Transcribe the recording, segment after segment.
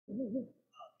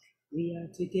We are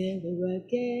together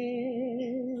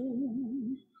again,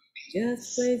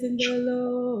 just praising the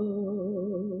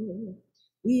Lord.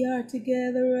 We are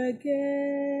together again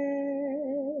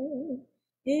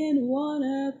in one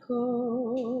accord.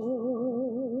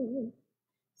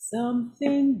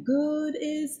 Something good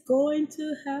is going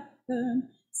to happen.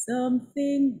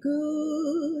 Something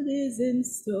good is in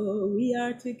store. We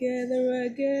are together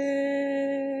again,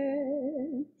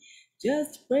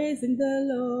 just praising the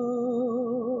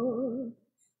Lord.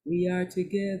 We are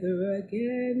together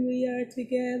again. We are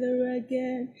together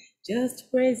again,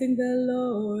 just praising the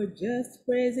Lord. Just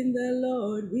praising the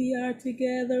Lord. We are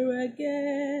together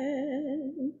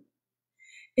again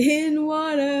in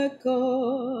one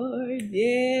accord.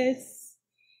 Yes,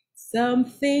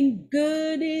 something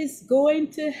good is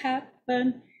going to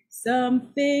happen.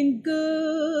 Something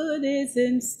good is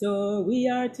in store. We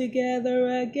are together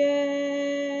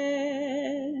again,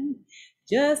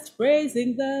 just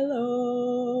praising the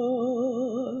Lord.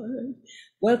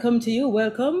 Welcome to you.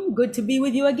 Welcome. Good to be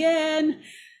with you again.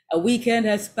 A weekend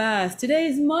has passed. Today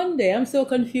is Monday. I'm so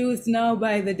confused now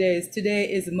by the days.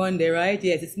 Today is Monday, right?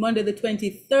 Yes, it's Monday the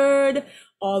 23rd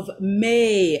of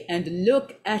May. And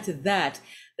look at that.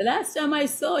 The last time I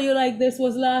saw you like this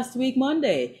was last week,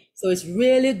 Monday. So it's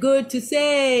really good to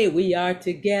say we are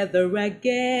together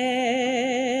again,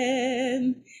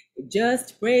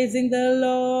 just praising the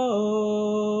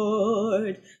Lord.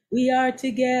 We are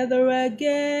together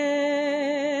again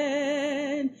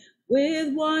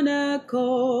with one accord.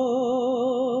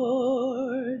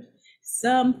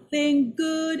 Something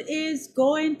good is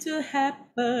going to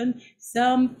happen.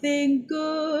 Something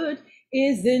good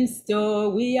is in store.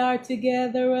 We are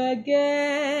together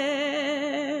again,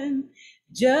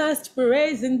 just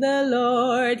praising the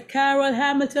Lord. Carol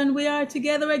Hamilton, we are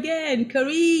together again.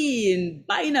 Kareen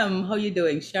Bynum, how you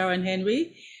doing? Sharon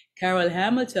Henry, Carol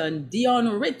Hamilton,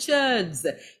 Dion Richards,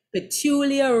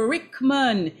 Petulia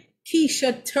Rickman,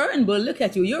 Keisha Turnbull, look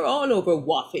at you. You're all over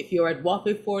Wafiff. You're at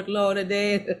Wafiff, Fort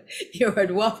Lauderdale. You're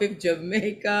at Wafiff,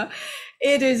 Jamaica.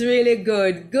 It is really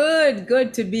good.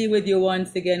 Good to be with you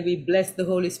once again. We bless the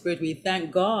Holy Spirit. We thank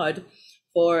God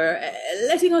for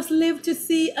letting us live to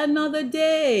see another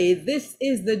day. This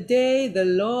is the day the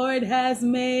Lord has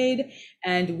made,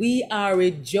 and we are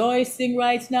rejoicing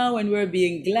right now, and we're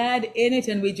being glad in it,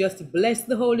 and we just bless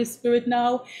the Holy Spirit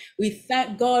now. We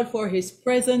thank God for his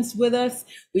presence with us.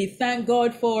 We thank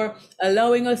God for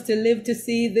allowing us to live to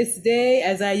see this day.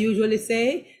 As I usually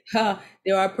say,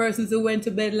 there are persons who went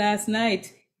to bed last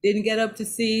night, didn't get up to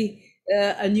see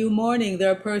a new morning.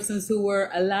 There are persons who were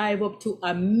alive up to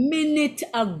a minute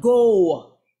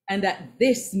ago, and at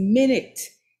this minute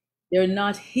they're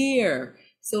not here.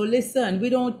 So listen, we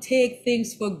don't take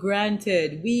things for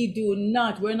granted.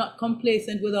 We're not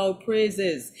complacent with our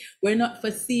praises. We're not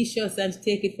facetious and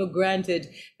take it for granted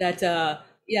that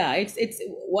it's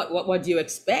what do you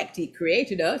expect? He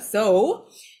created us. So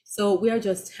we are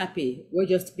just happy. We're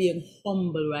just being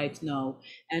humble right now,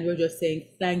 and we're just saying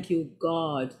thank you,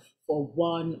 God, for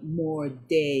one more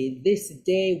day. This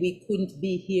day we couldn't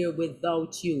be here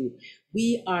without you.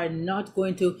 We are not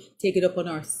going to take it upon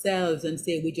ourselves and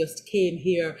say we just came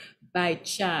here by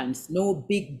chance. No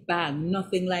big bang,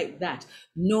 nothing like that.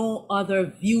 No other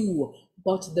view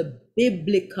but the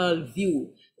biblical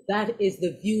view. That is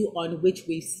the view on which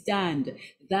we stand.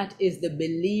 That is the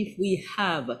belief we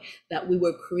have, that we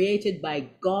were created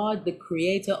by God, the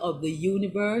creator of the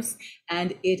universe,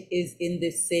 and it is in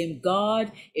this same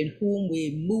God in whom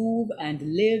we move and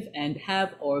live and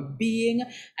have our being,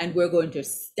 and we're going to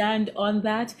stand on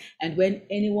that. And when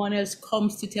anyone else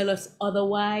comes to tell us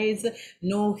otherwise,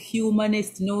 no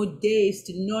humanist, no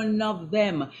deist, none of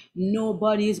them,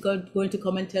 nobody is going to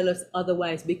come and tell us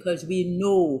otherwise, because we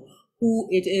know who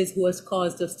it is who has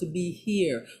caused us to be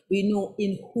here. We know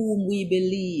in whom we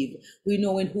believe. We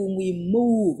know in whom we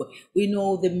move. We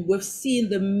know we've seen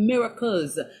the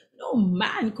miracles. No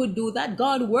man could do that.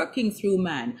 God working through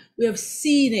man. We have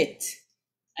seen it,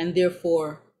 and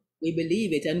therefore we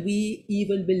believe it. And we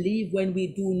even believe when we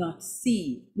do not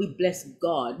see. We bless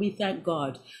God. We thank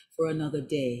God for another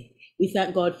day. We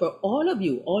thank God for all of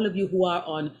you who are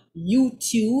on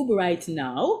YouTube right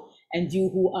now, and you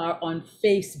who are on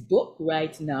Facebook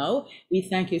right now. We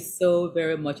thank you so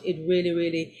very much. It really,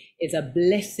 really is a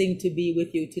blessing to be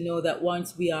with you, to know that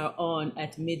once we are on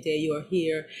at midday, you're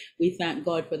here. We thank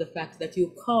God for the fact that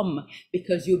you come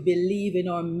because you believe in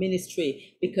our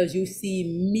ministry, because you see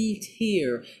meat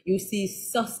here, you see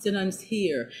sustenance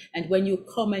here. And when you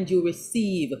come and you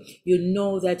receive, you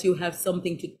know that you have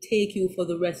something to take you for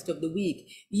the rest of the week.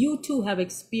 You too have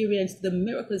experienced the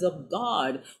miracles of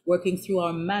God working through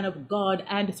our man of God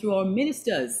and through our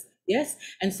ministers. Yes?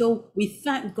 And so we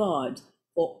thank God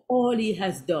for all he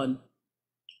has done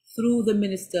through the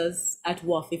ministers at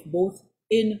WAFIF, both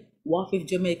in WAFIF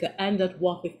Jamaica and at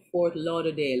WAFIF Fort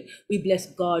Lauderdale. We bless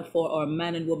God for our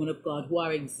man and woman of God who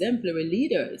are exemplary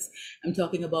leaders. I'm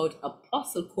talking about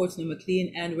Apostle Courtney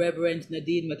McLean and Reverend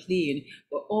Nadine McLean.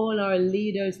 For all our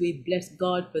leaders, we bless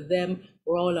God for them.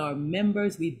 For all our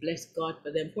members, we bless God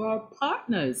for them. For our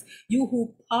partners, you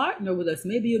who partner with us,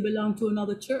 maybe you belong to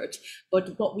another church,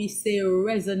 but what we say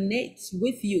resonates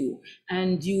with you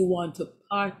and you want to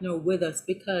partner with us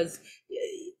because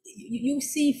you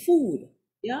see food.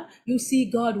 Yeah, you see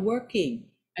God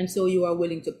working, and so you are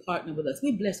willing to partner with us.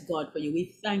 We bless God for you.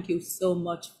 We thank you so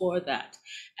much for that.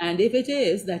 And if it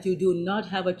is that you do not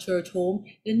have a church home,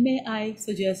 then may I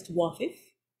suggest WAFIF.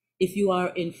 If you are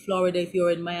in Florida, if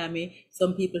you're in Miami,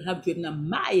 some people have driven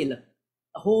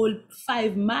a whole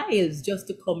 5 miles just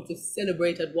to come to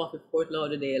celebrate at WAFIF Fort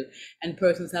Lauderdale. And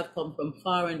persons have come from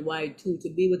far and wide too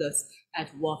to be with us at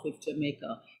WAFIF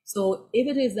Jamaica. So if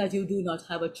it is that you do not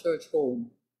have a church home,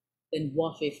 then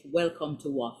WAFIF, welcome to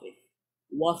WAFIF.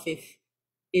 WAFIF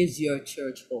is your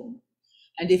church home.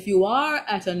 And if you are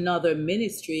at another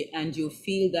ministry and you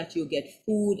feel that you get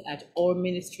food at our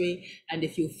ministry, and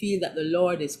if you feel that the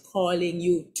Lord is calling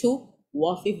you to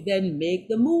WAFIF, then make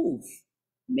the move.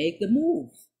 Make the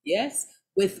move. Yes,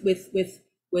 with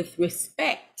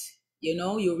respect. You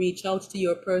know, you reach out to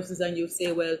your persons and you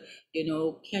say, well, you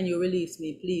know, can you release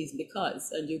me, please? Because,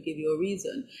 and you give your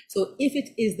reason. So if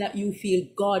it is that you feel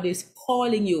God is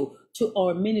calling you to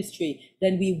our ministry,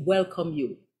 then we welcome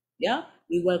you. Yeah,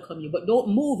 we welcome you. But don't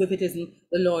move if it isn't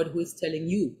the Lord who is telling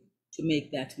you to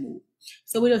make that move.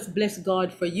 So we just bless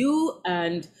God for you,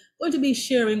 and I'm going to be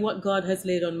sharing what God has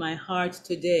laid on my heart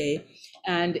today.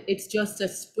 And it's just a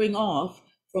spring off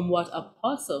from what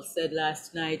Apostle said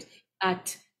last night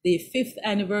at the 5th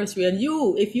anniversary. And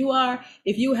you, if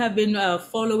you have been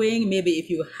following, maybe if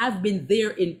you have been there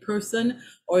in person,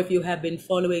 or if you have been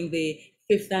following the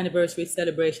 5th anniversary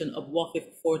celebration of WAFIF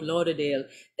Fort Lauderdale,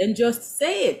 then just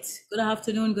say it. Good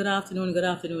afternoon, good afternoon, good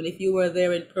afternoon. If you were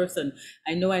there in person,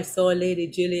 I know I saw Lady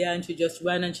Jillian, she just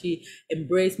ran and she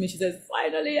embraced me. She says,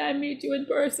 finally, I meet you in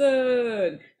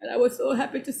person. And I was so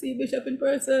happy to see Bishop in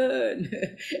person.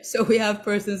 So we have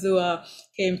persons who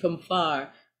came from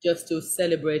far just to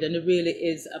celebrate, and it really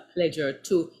is a pleasure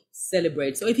to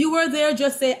celebrate. So if you were there,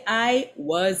 just say, I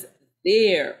was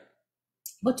there.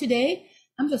 But today,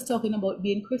 I'm just talking about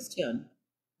being Christian.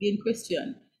 Being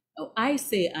Christian. Now, I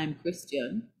say I'm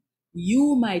Christian.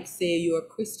 You might say you're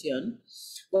Christian.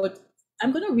 But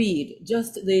I'm going to read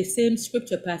just the same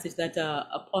scripture passage that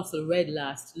Apostle read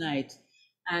last night.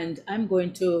 And I'm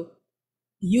going to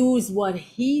use what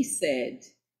he said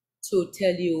to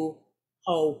tell you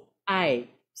how I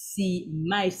see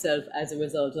myself as a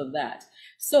result of that.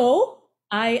 So,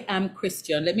 I am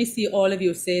Christian. Let me see all of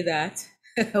you say that.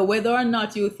 Whether or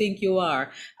not you think you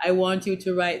are, I want you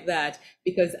to write that,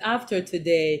 because after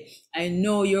today, I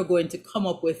know you're going to come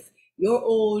up with your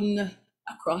own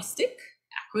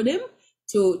acronym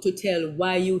to tell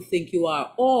why you think you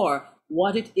are, or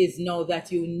what it is now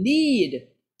that you need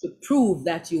to prove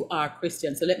that you are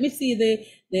Christian. So let me see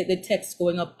the text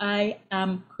going up. I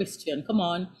am Christian. Come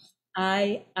on.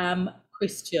 I am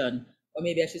Christian. Or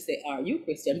maybe I should say, are you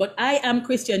Christian? But I am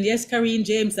Christian. Yes, Karine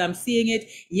James, I'm seeing it.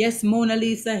 Yes, Mona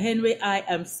Lisa Henry, I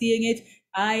am seeing it.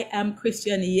 I am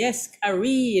Christian. Yes,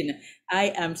 Karine,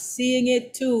 I am seeing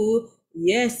it too.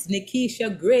 Yes,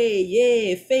 Nikisha Gray,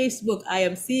 yay. Facebook, I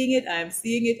am seeing it. I'm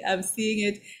seeing it. I'm seeing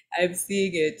it. I'm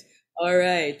seeing it. All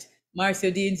right.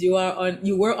 Marcia Deans, you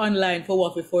were online for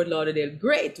WAFIF Fort Lauderdale.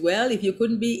 Great. Well, if you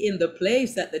couldn't be in the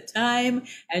place at the time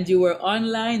and you were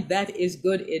online, that is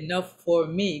good enough for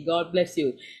me. God bless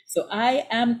you. So I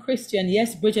am Christian.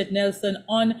 Yes, Bridget Nelson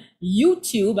on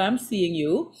YouTube. I'm seeing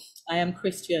you. I am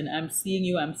Christian. I'm seeing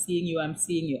you. I'm seeing you. I'm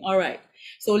seeing you. All right.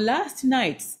 So last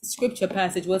night's scripture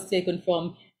passage was taken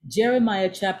from Jeremiah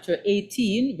chapter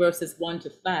 18, verses 1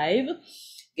 to 5.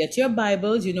 Get your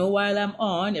Bibles. You know, while I'm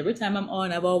on, every time I'm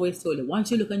on, I've always told you,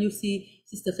 once you look and you see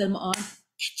Sister Thelma on,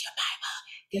 get your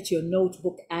Bible, get your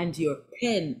notebook and your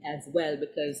pen as well,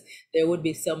 because there would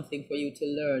be something for you to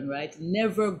learn, right?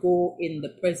 Never go in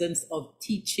the presence of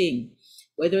teaching,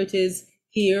 whether it is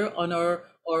here on our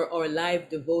live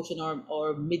devotion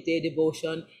or midday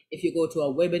devotion, if you go to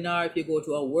a webinar, if you go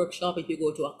to a workshop, if you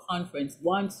go to a conference,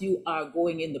 once you are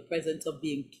going in the presence of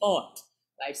being taught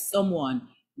by someone,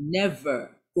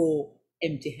 never go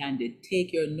empty-handed.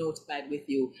 Take your notepad with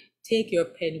you. Take your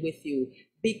pen with you.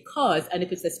 Because, and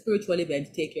if it's a spiritual event,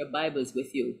 take your Bibles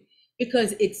with you.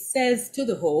 Because it says to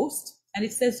the host, and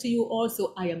it says to you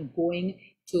also, I am going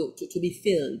to be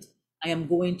filled. I am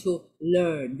going to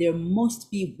learn. There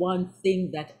must be one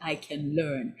thing that I can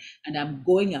learn. And I've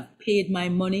paid my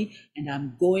money, and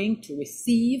I'm going to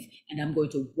receive, and I'm going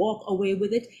to walk away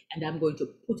with it, and I'm going to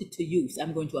put it to use.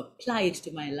 I'm going to apply it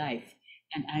to my life.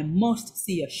 And I must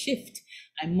see a shift.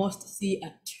 I must see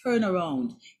a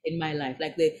turnaround in my life.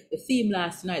 Like the theme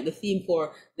last night, the theme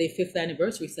for the 5th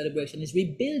anniversary celebration is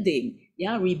rebuilding.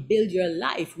 Yeah, rebuild your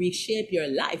life, reshape your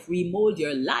life, remold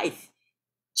your life.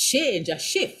 Change, a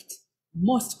shift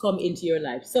must come into your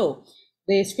life. So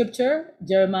the scripture,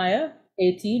 Jeremiah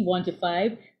 18,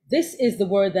 1-5, this is the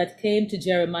word that came to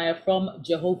Jeremiah from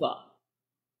Jehovah.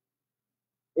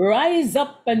 Rise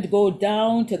up and go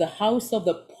down to the house of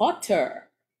the potter,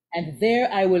 and there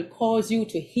I will cause you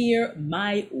to hear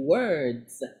my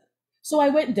words. So I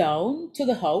went down to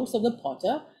the house of the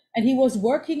potter, and he was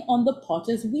working on the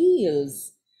potter's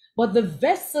wheels. But the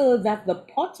vessel that the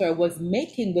potter was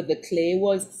making with the clay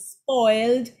was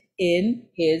spoiled in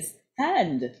his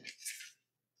hand.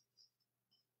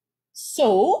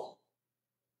 So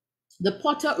the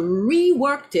potter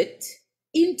reworked it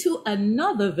into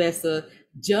another vessel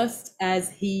just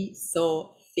as he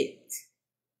saw fit.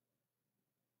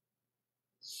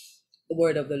 The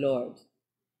word of the Lord.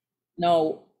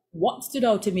 Now, what stood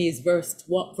out to me is verse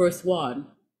 1,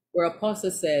 where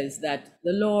Apostle says that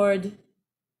the Lord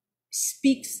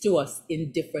speaks to us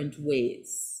in different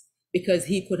ways, because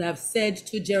he could have said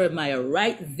to Jeremiah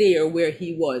right there where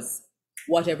he was,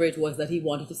 whatever it was that he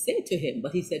wanted to say to him.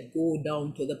 But he said, go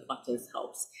down to the potter's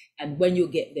house, and when you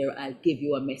get there, I'll give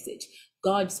you a message.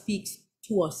 God speaks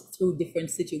to us through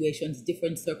different situations,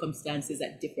 different circumstances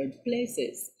at different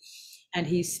places. And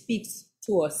he speaks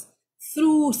to us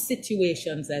through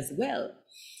situations as well.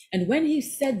 And when he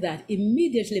said that,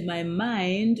 immediately my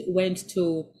mind went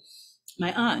to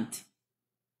my aunt.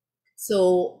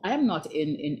 So I'm not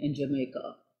in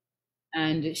Jamaica.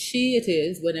 And she it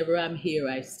is, whenever I'm here,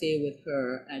 I stay with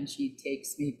her and she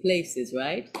takes me places,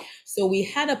 right? So we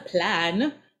had a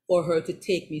plan for her to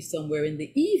take me somewhere in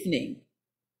the evening.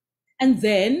 And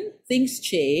then things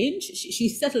change. She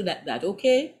settled at that.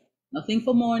 Okay, nothing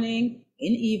for morning,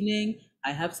 in evening.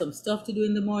 I have some stuff to do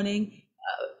in the morning.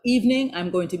 Evening, I'm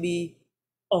going to be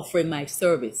offering my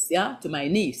service, yeah, to my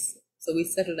niece. So we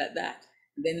settled at that.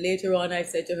 And then later on, I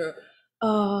said to her,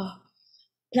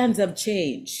 plans have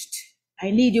changed. I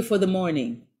need you for the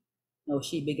morning. Now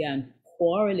she began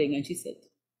quarreling and she said,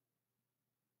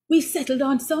 we settled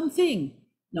on something.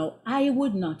 Now, I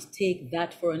would not take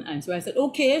that for an answer. I said,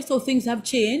 okay, so things have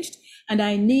changed and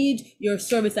I need your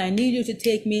service. I need you to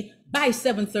take me by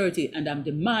 7:30, and I'm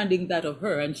demanding that of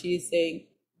her. And she is saying,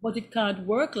 but it can't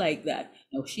work like that.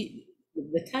 Now,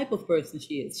 the type of person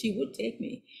she is, she would take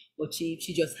me, but she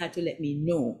just had to let me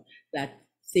know that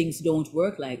things don't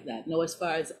work like that. Now, as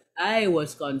far as I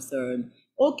was concerned,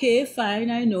 okay, fine,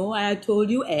 I know I had told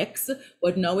you X,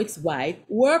 but now it's Y.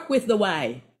 Work with the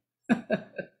Y.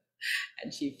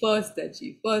 And she fussed and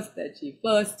she fussed and she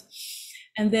fussed.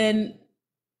 And then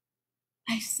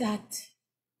I sat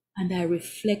and I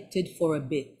reflected for a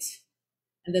bit.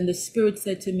 And then the Spirit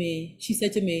said to me, she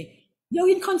said to me, you're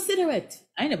inconsiderate.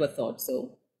 I never thought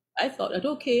so. I thought that,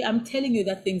 okay, I'm telling you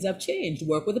that things have changed.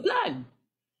 Work with the plan.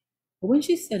 But when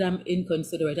she said I'm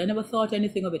inconsiderate, I never thought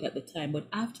anything of it at the time. But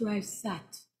after I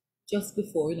sat, just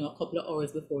before, a couple of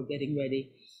hours before getting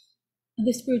ready, and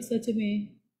the Spirit said to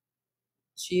me,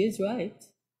 she is right.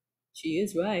 She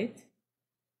is right.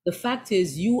 The fact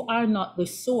is, you are not the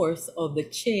source of the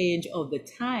change of the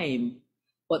time,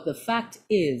 but the fact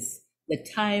is, the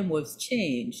time was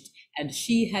changed, and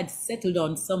she had settled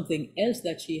on something else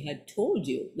that she had told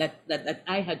you, that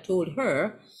I had told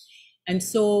her. And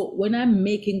so when I'm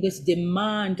making this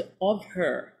demand of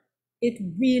her, it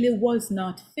really was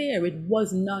not fair. It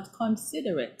was not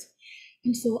considerate.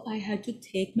 And so I had to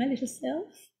take my little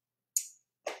self,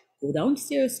 go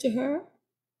downstairs to her,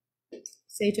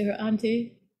 say to her,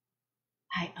 Auntie,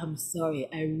 I am sorry,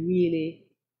 I really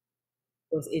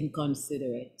was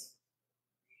inconsiderate.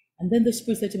 And then the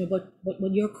Spirit said to me, but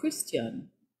you're Christian.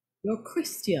 You're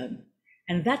Christian.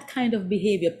 And that kind of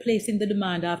behavior, placing the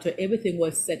demand after everything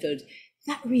was settled,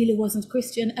 that really wasn't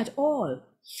Christian at all.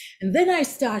 And then I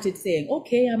started saying,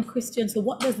 okay, I'm Christian, so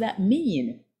what does that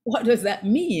mean? What does that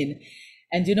mean?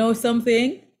 And you know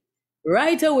something?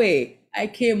 Right away, I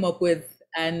came up with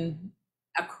an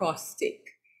acrostic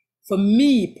for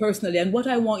me personally. And what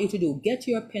I want you to do, get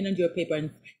your pen and your paper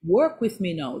and work with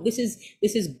me now. This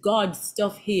is God's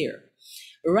stuff here.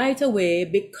 Right away,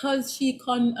 because she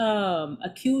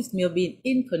accused me of being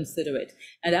inconsiderate.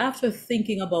 And after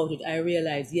thinking about it, I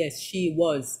realized, yes, she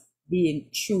was being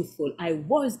truthful. I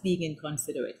was being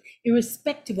inconsiderate,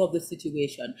 irrespective of the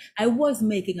situation. I was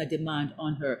making a demand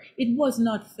on her. It was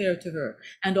not fair to her.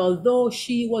 And although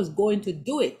she was going to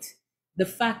do it, the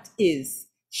fact is,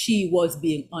 she was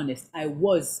being honest. I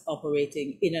was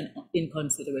operating in an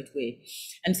inconsiderate way.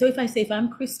 And so if I say, if I'm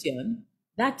Christian,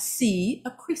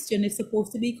 a Christian is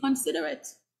supposed to be considerate.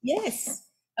 Yes,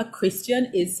 a Christian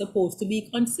is supposed to be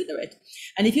considerate.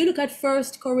 And if you look at 1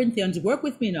 Corinthians, work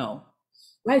with me now.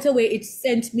 Right away, it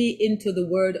sent me into the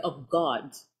word of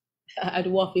God. At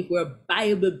Wafik, we're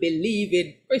Bible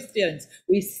believing Christians.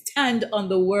 We stand on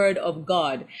the word of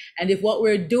God. And if what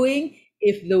we're doing,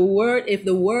 if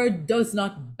the word does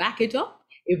not back it up,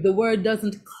 if the word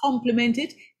doesn't complement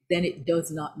it, then it does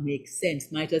not make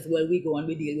sense. Might as well we go and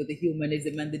we deal with the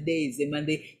humanism and the deism and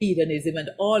the hedonism and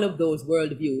all of those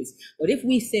worldviews. But if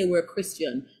we say we're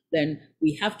Christian, then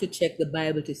we have to check the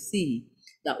Bible to see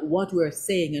that what we're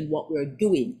saying and what we're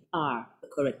doing are the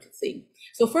correct thing.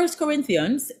 So 1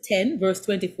 Corinthians 10 verse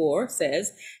 24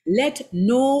 says, let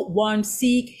no one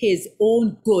seek his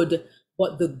own good,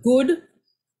 but the good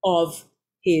of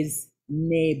his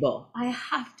neighbor. I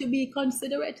have to be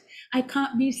considerate. I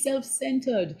can't be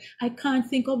self-centered. I can't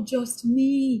think of just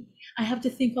me. I have to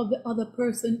think of the other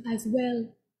person as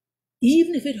well,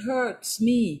 even if it hurts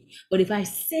me. But if I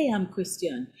say I'm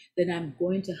Christian, then I'm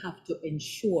going to have to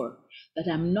ensure that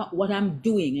I'm not, what I'm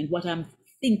doing and what I'm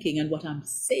thinking and what I'm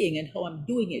saying and how I'm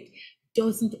doing it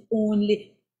doesn't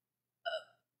only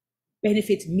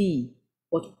benefit me,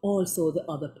 but also the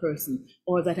other person,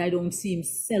 or that I don't seem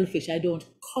selfish. I don't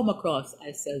come across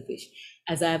as selfish.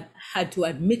 As I've had to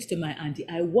admit to my auntie,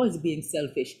 I was being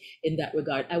selfish in that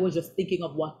regard. I was just thinking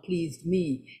of what pleased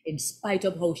me, in spite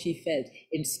of how she felt,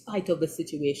 in spite of the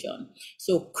situation.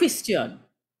 So Christian,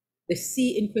 the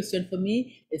C in Christian for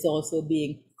me is also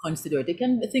being considerate. You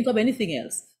can think of anything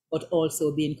else, but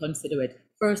also being considerate.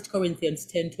 1 Corinthians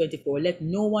 10:24, let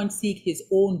no one seek his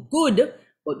own good,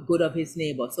 but good of his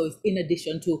neighbor. So it's in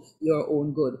addition to your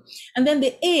own good. And then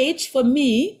the H for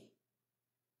me,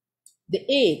 the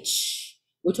H,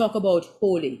 we talk about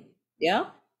holy.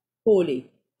 Yeah, holy.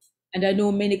 And I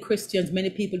know many Christians, many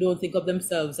people don't think of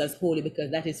themselves as holy because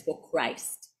that is for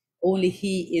Christ. Only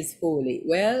he is holy.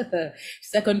 Well,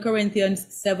 2 Corinthians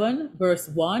 7 verse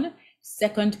 1,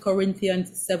 2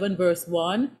 Corinthians 7 verse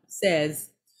 1 says,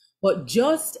 but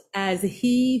just as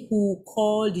he who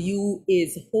called you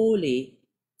is holy,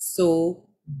 so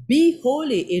be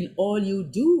holy in all you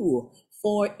do,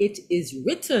 for it is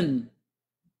written,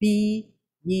 be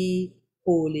ye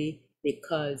holy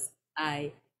because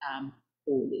I am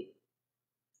holy.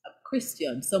 A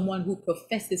Christian, someone who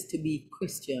professes to be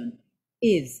Christian,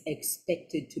 is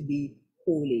expected to be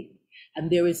holy.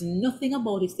 And there is nothing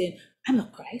about it saying, I'm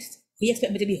not Christ. You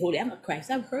expect me to be holy. I'm not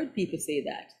Christ. I've heard people say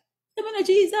that. I'm not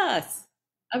Jesus.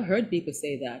 I've heard people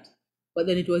say that. But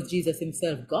then it was Jesus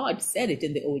himself. God said it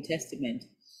in the Old Testament.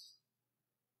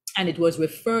 And it was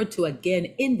referred to again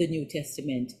in the New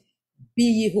Testament. Be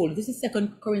ye holy. This is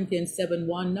 2 Corinthians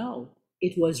 7:1 now.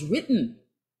 It was written,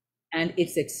 and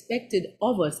it's expected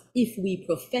of us, if we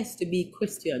profess to be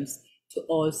Christians, to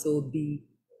also be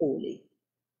holy.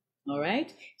 All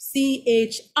right?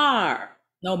 CHR.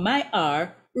 Now my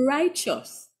R,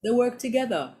 righteous. They work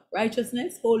together.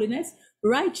 Righteousness, holiness,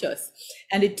 righteous.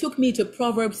 And it took me to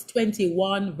Proverbs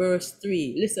 21 verse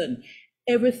 3. Listen,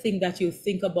 everything that you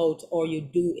think about or you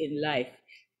do in life,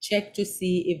 check to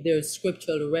see if there's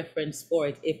scriptural reference for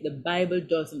it. If the Bible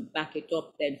doesn't back it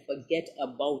up, then forget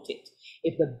about it.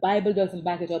 If the Bible doesn't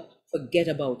back it up, forget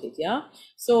about it. Yeah.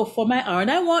 So for my R,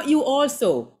 and I want you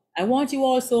also,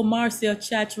 Marcia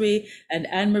Chatry and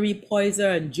Anne-Marie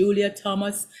Poyser and Julia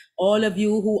Thomas, all of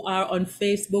you who are on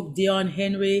Facebook, Dion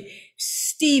Henry,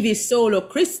 Stevie Solo,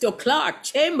 Crystal Clark,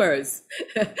 Chambers,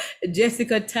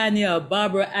 Jessica Tanya,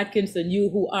 Barbara Atkinson, you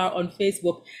who are on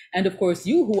Facebook, and of course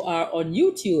you who are on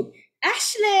YouTube.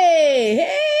 Ashley,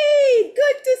 hey,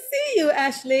 good to see you,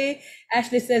 Ashley.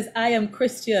 Ashley says, I am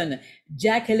Christian.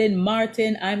 Jacqueline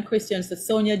Martin, I'm Christian. So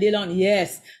Sonia Dillon,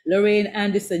 yes. Lorraine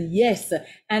Anderson, yes.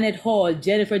 Annette Hall,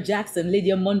 Jennifer Jackson,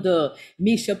 Lydia Mundell,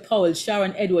 Misha Powell,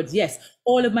 Sharon Edwards, yes.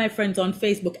 All of my friends on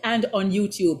Facebook and on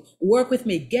YouTube, work with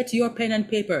me. Get your pen and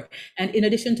paper. And in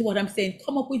addition to what I'm saying,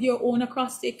 come up with your own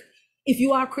acrostic. If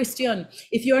you are Christian,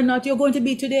 if you're not, you're going to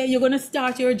be today. You're going to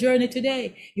start your journey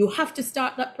today. You have to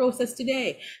start that process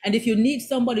today. And if you need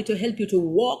somebody to help you to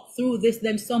walk through this,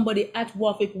 then somebody at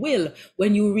Wafik will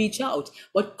when you reach out.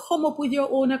 But come up with your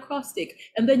own acrostic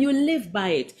and then you live by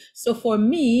it. So for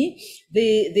me,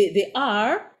 the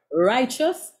R,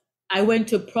 righteous, I went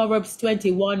to Proverbs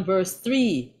 21 verse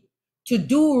 3. To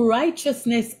do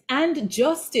righteousness and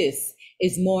justice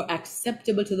is more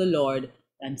acceptable to the Lord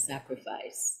than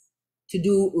sacrifice. To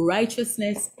do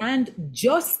righteousness and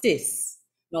justice.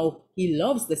 Now, he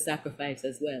loves the sacrifice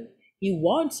as well. He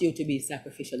wants you to be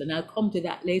sacrificial, and I'll come to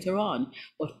that later on.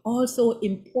 But also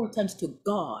important to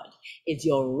God is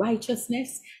your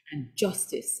righteousness and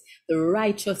justice, the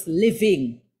righteous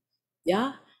living,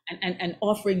 yeah? And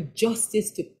offering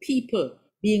justice to people,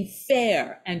 being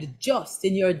fair and just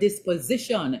in your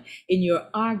disposition, in your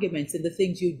arguments, in the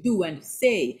things you do and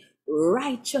say.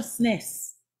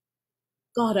 Righteousness.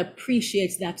 God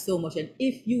appreciates that so much. And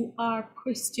if you are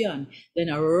Christian, then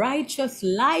a righteous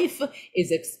life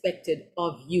is expected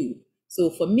of you. So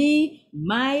for me,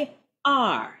 my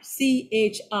R,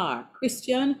 C-H-R,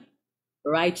 Christian,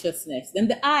 righteousness. Then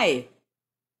the I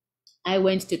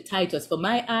went to Titus. For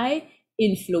my I,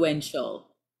 influential.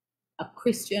 A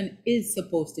Christian is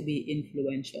supposed to be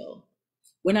influential.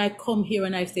 When I come here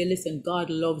and I say, listen, God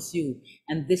loves you,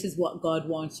 and this is what God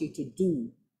wants you to do.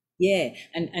 Yeah,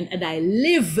 and I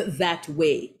live that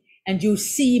way. And you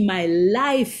see my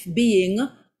life being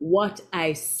what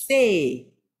I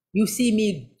say. You see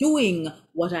me doing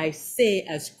what I say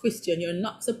as Christian. You're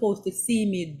not supposed to see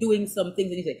me doing some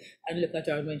things and you say, and look at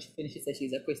her, and when she finishes, she says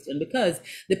she's a Christian. Because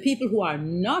the people who are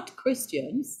not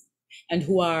Christians and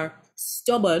who are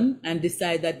stubborn and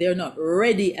decide that they're not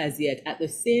ready as yet, at the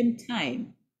same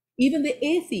time, even the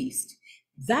atheist,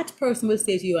 that person will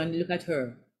say to you, and look at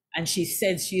her, and she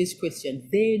says she is Christian.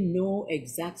 They know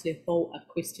exactly how a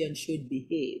Christian should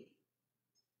behave.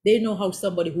 They know how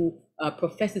somebody who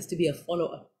professes to be a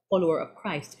follower of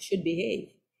Christ should behave.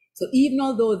 So even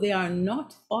although they are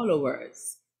not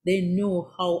followers, they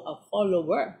know how a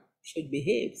follower should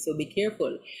behave. So be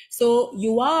careful. So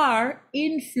you are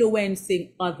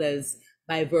influencing others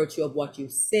by virtue of what you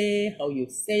say, how you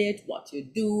say it, what you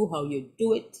do, how you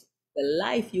do it. The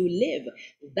life you live,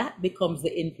 that becomes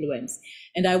the influence.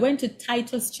 And I went to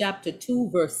Titus chapter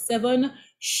 2, verse 7.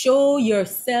 Show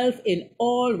yourself in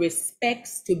all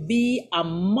respects to be a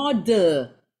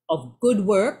model of good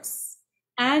works,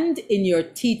 and in your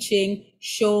teaching,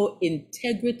 show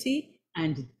integrity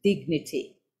and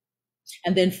dignity.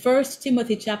 And then 1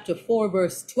 Timothy chapter 4,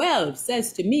 verse 12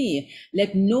 says to me,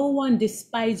 let no one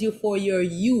despise you for your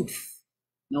youth.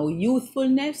 No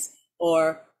youthfulness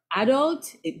or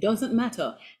adult, it doesn't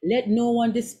matter. Let no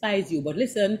one despise you. But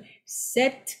listen,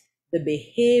 set the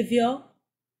behavior,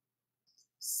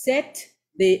 set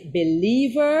the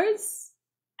believers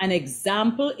an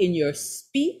example in your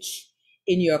speech,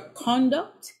 in your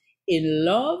conduct, in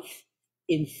love,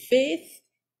 in faith,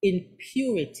 in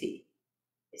purity.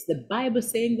 It's the Bible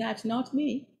saying that, not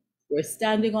me. We're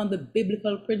standing on the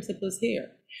biblical principles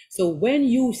here. So when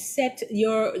you set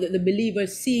the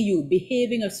believers see you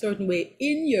behaving a certain way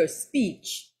in your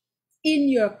speech, in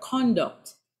your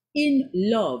conduct, in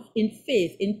love, in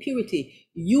faith, in purity,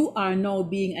 you are now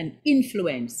being an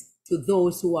influence to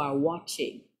those who are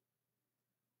watching.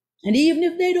 And even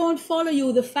if they don't follow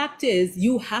you, the fact is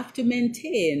you have to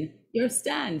maintain your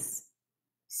stance.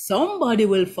 Somebody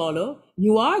will follow.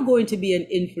 You are going to be an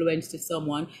influence to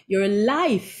someone. Your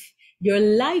life, your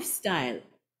lifestyle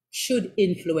should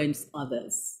influence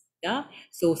others. Yeah.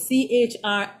 So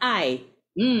CHRI.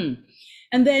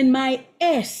 And then my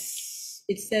S,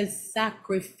 it says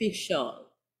sacrificial.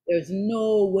 There's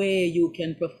no way you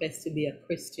can profess to be a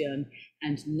Christian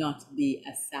and not be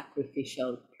a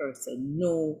sacrificial person.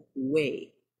 No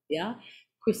way. Yeah.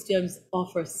 Christians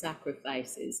offer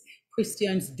sacrifices.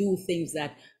 Christians do things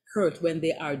that hurt when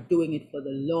they are doing it for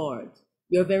the Lord.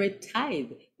 Your very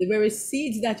tithe, the very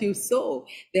seeds that you sow,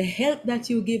 the help that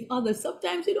you give others,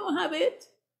 sometimes you don't have it,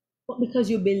 but because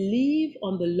you believe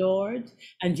on the Lord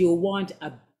and you want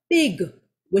a big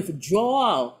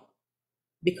withdrawal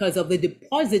because of the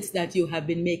deposits that you have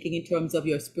been making in terms of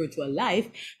your spiritual life,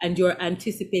 and you're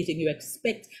anticipating, you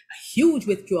expect a huge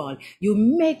withdrawal, you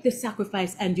make the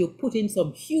sacrifice and you put in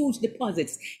some huge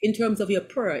deposits in terms of your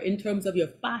prayer, in terms of your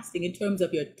fasting, in terms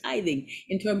of your tithing,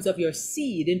 in terms of your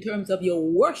seed, in terms of your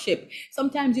worship.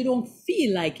 Sometimes you don't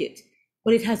feel like it,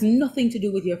 but it has nothing to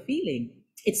do with your feeling.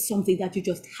 It's something that you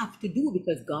just have to do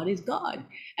because God is God,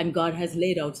 and God has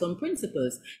laid out some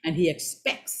principles, and He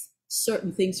expects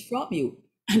certain things from you.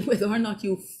 And whether or not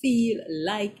you feel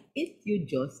like it, you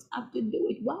just have to do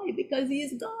it. Why? Because He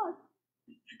is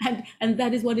God. And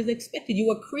that is what is expected. You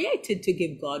were created to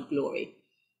give God glory.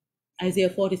 Isaiah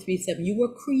 43:7, you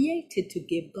were created to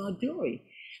give God glory.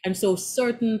 And so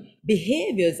certain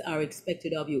behaviors are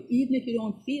expected of you, even if you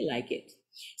don't feel like it.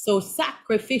 So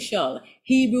sacrificial,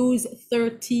 Hebrews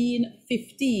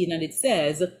 13:15, and it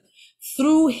says,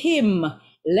 through Him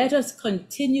let us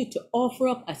continue to offer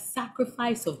up a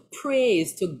sacrifice of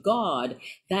praise to God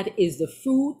that is the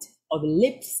fruit of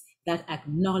lips that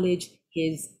acknowledge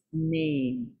his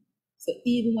name. So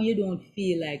even when you don't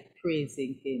feel like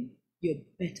praising him, you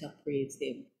better praise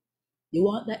him. You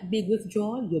want that big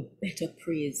withdrawal? You better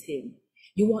praise him.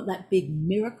 You want that big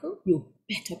miracle? You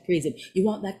better praise him. You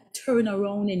want that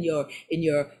turnaround in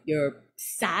your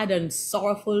sad and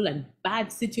sorrowful and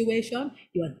bad situation?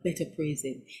 You had better praise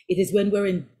him. It is when we're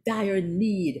in dire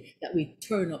need that we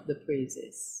turn up the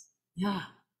praises. Yeah.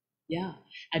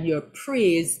 And your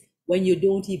praise, when you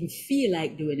don't even feel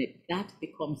like doing it, that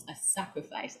becomes a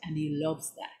sacrifice, and he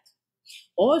loves that.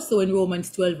 Also in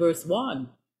Romans 12 verse 1,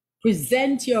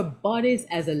 present your bodies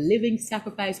as a living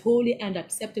sacrifice, holy and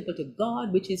acceptable to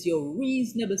God, which is your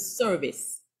reasonable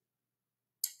service.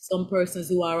 Some persons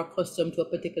who are accustomed to a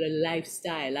particular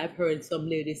lifestyle, I've heard some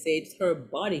lady say it's her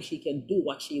body, she can do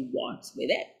what she wants with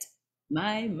it.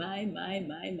 My.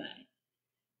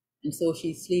 And so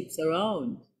she sleeps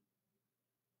around.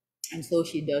 And so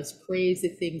she does crazy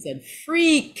things and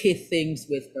freaky things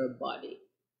with her body.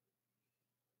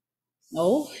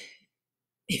 No,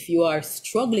 if you are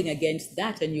struggling against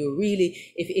that, and you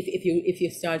really, if you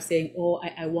start saying, oh,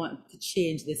 I want to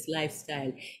change this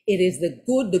lifestyle, it is the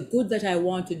good that I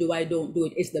want to do, I don't do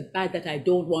it. It's the bad that I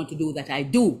don't want to do that I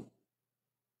do.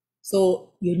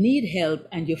 So you need help,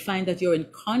 and you find that you're in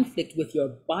conflict with your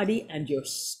body and your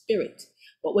spirit.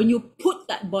 But when you put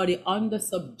that body under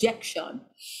subjection,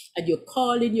 and you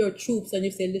call in your troops and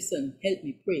you say, listen, help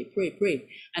me, pray.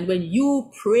 And when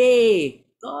you pray,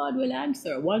 God will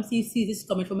answer. Once he sees this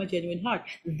coming from a genuine heart,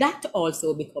 that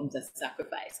also becomes a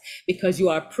sacrifice, because you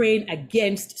are praying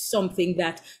against something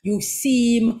that you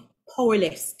seem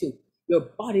powerless to. Your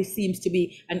body seems to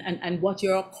be, and what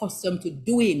you're accustomed to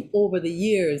doing over the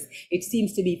years, it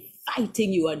seems to be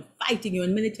fighting you, and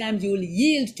many times you will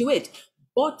yield to it.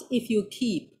 But if you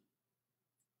keep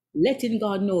letting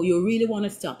God know you really want to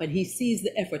stop, and he sees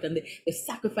the effort and the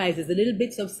sacrifices, the little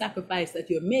bits of sacrifice that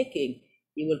you're making,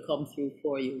 he will come through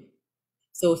for you.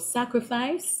 So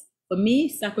sacrifice, for me,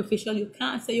 sacrificial, you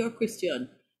can't say you're a Christian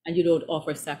and you don't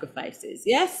offer sacrifices.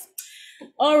 Yes?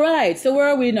 All right. So where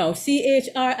are we now?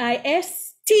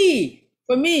 CHRIST.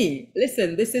 For me,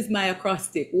 listen, this is my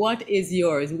acrostic. What is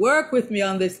yours? Work with me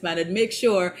on this, man, and make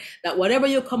sure that whatever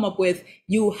you come up with,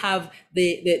 you have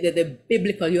the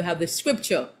biblical, you have the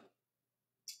scripture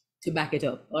to back it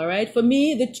up. All right. For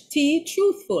me, the T,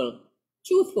 truthful.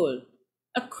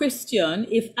 A Christian,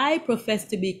 if I profess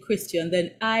to be Christian,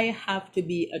 then I have to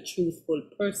be a truthful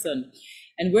person.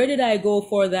 And where did I go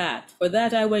for that? For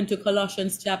that, I went to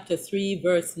Colossians chapter 3,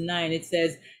 verse 9. It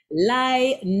says,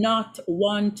 lie not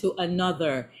one to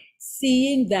another,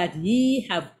 seeing that ye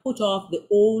have put off the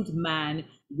old man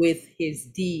with his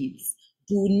deeds.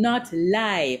 Do not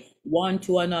lie one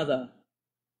to another,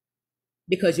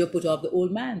 because you put off the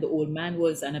old man. The old man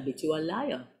was an habitual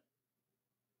liar.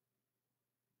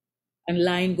 And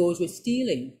lying goes with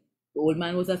stealing. The old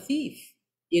man was a thief.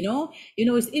 You know,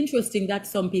 it's interesting that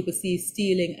some people see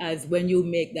stealing as when you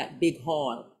make that big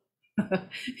haul.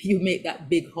 You make that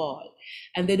big haul.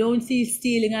 And they don't see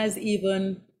stealing as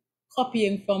even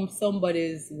copying from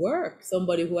somebody's work,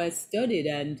 somebody who has studied,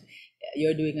 and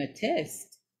you're doing a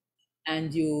test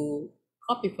and you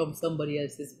copy from somebody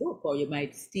else's book, or you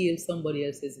might steal somebody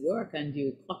else's work and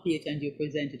you copy it and you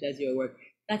present it as your work.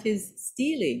 That is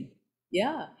stealing.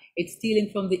 Yeah, it's stealing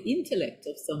from the intellect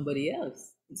of somebody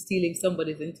else. It's stealing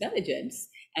somebody's intelligence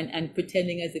and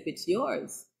pretending as if it's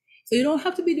yours. So you don't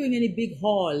have to be doing any big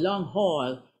haul, long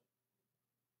haul,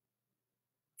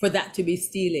 for that to be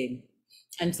stealing.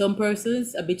 And some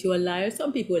persons, habitual liars,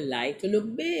 some people lie to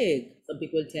look big. Some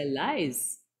people tell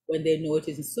lies when they know it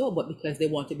isn't so, but because they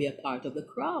want to be a part of the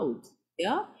crowd.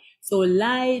 Yeah. So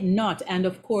lie not. And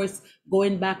of course,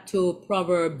 going back to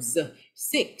Proverbs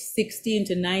 6:16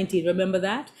 to 19, remember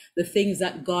that? The things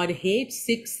that God hates,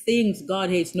 6 things God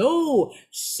hates. No,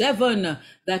 7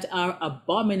 that are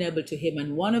abominable to him.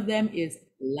 And one of them is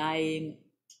lying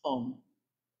tongue.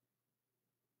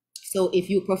 So if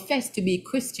you profess to be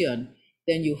Christian,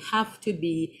 then you have to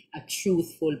be a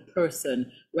truthful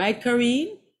person. Right,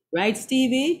 Karine? Right,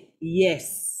 Stevie?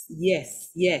 Yes.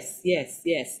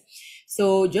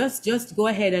 So just go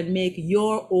ahead and make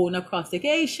your own acrostic.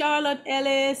 Hey, Charlotte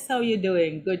Ellis, how you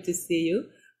doing? Good to see you.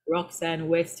 Roxanne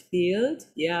Westfield.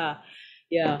 Yeah.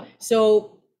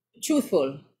 So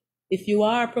truthful. If you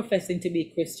are professing to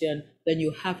be Christian, then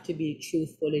you have to be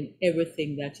truthful in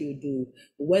everything that you do.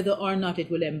 Whether or not it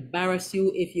will embarrass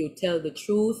you if you tell the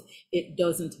truth, it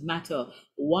doesn't matter.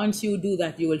 Once you do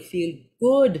that, you will feel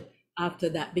good after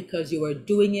that, because you are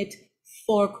doing it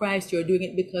for Christ, you're doing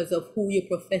it because of who you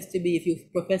profess to be. If you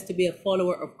profess to be a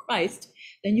follower of Christ,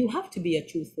 then you have to be a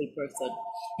truthful person.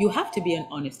 You have to be an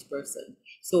honest person.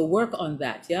 So work on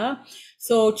that, yeah?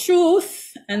 So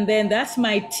truth, and then that's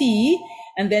my T,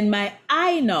 and then my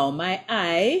I now, my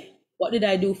I, what did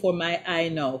I do for my I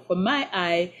now? For my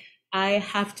I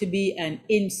have to be an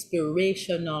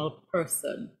inspirational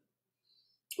person.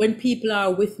 When people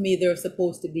are with me, they're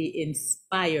supposed to be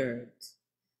inspired.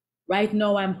 Right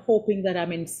now, I'm hoping that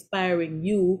I'm inspiring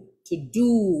you to do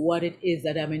what it is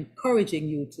that I'm encouraging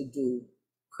you to do.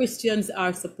 Christians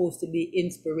are supposed to be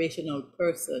inspirational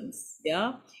persons,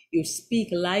 yeah? You speak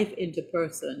life into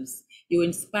persons. You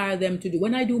inspire them to do.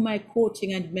 When I do my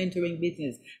coaching and mentoring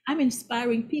business, I'm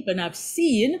inspiring people, and I've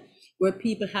seen where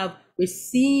people have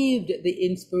received the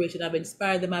inspiration. I've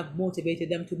inspired them, I've motivated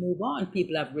them to move on.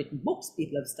 People have written books,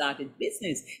 people have started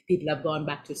business, people have gone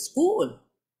back to school,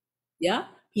 yeah?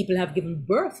 People have given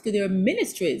birth to their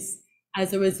ministries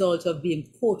as a result of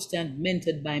being coached and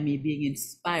mentored by me, being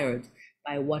inspired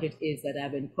by what it is that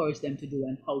I've encouraged them to do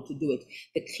and how to do it.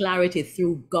 The clarity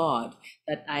through God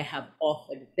that I have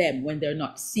offered them when they're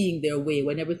not seeing their way,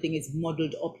 when everything is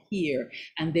muddled up here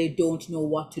and they don't know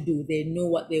what to do. They know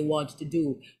what they want to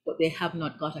do, but they have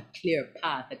not got a clear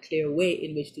path, a clear way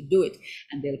in which to do it.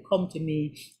 And they'll come to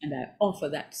me and I offer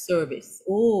that service.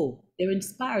 Oh, they're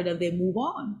inspired and they move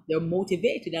on. They're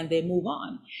motivated and they move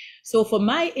on. So for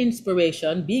my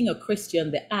inspiration, being a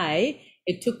Christian, the I,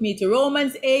 it took me to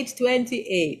Romans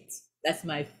 8:28. That's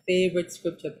my favorite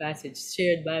scripture passage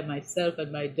shared by myself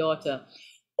and my daughter.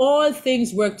 All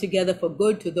things work together for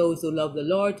good to those who love the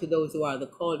Lord, to those who are the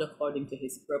called according to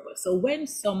his purpose. So when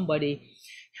somebody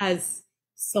has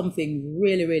something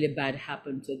really, really bad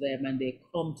happen to them and they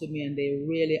come to me and they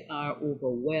really are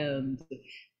overwhelmed,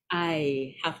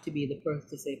 I have to be the person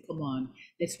to say, come on,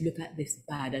 let's look at this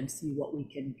bad and see what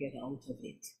we can get out of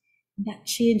it. That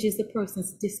changes the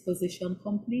person's disposition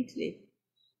completely.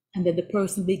 And then the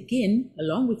person begin,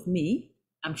 along with me,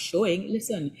 I'm showing,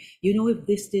 listen, you know, if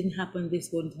this didn't happen, this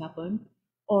wouldn't happen.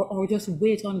 Or just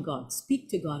wait on God, speak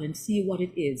to God and see what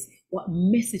it is, what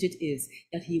message it is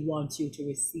that he wants you to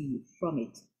receive from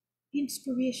it.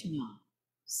 Inspirational.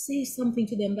 Say something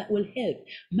to them that will help.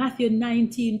 Matthew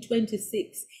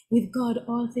 19:26, with God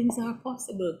all things are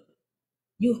possible.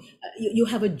 You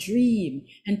have a dream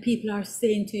and people are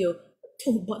saying to you,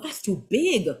 but that's too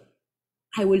big.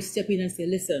 I will step in and say,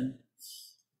 listen,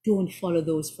 don't follow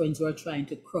those friends who are trying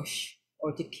to crush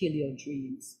or to kill your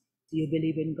dreams. Do you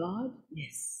believe in God?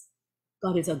 Yes.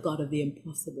 God is a God of the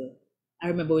impossible. I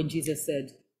remember when Jesus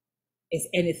said, is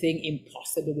anything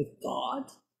impossible with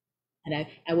God? And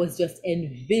I was just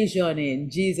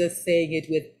envisioning Jesus saying it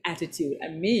with attitude. I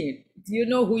mean, do you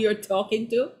know who you're talking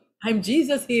to? I'm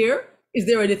Jesus here. Is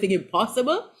there anything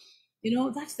impossible? You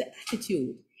know, that's the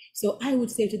attitude. So I would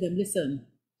say to them, listen,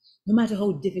 no matter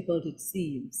how difficult it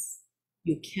seems,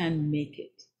 you can make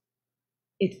it.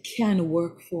 It can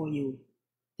work for you.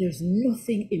 There's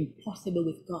nothing impossible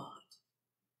with God.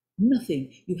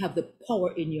 Nothing. You have the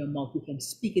power in your mouth. You can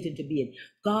speak it into being.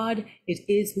 God, it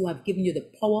is who have given you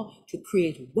the power to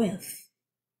create wealth.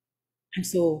 And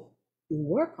so you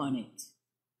work on it.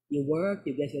 You work,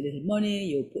 you get your little money,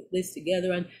 you put this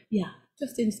together, and yeah,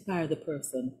 just inspire the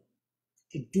person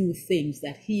to do things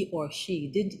that he or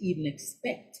she didn't even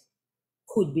expect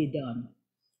could be done.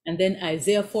 And then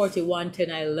Isaiah 41:10,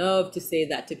 I love to say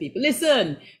that to people.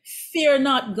 Listen, fear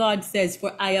not, God says,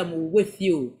 for I am with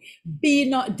you. Be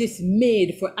not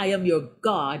dismayed, for I am your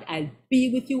God. I'll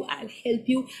be with you. I'll help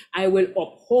you. I will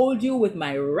uphold you with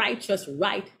my righteous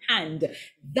right hand.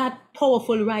 That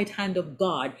powerful right hand of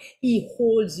God, he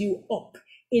holds you up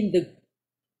in the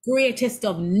greatest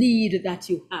of need that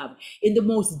you have, in the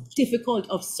most difficult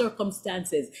of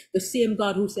circumstances. The same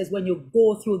God who says, when you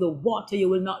go through the water, you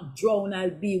will not drown,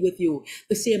 I'll be with you.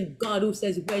 The same God who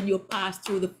says, when you pass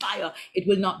through the fire, it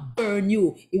will not burn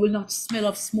you. You will not smell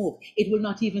of smoke. It will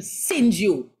not even singe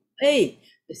you. Hey,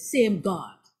 the same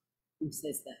God who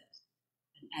says that.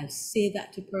 And I'll say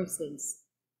that to persons.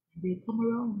 And they'll come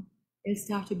around. They'll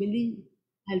start to believe.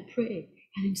 I'll pray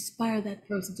and inspire that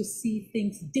person to see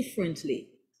things differently.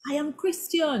 I am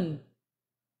Christian.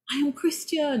 I am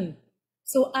Christian.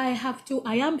 So I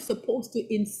am supposed to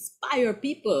inspire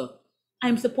people.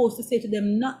 I'm supposed to say to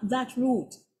them, not that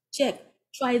route. Check,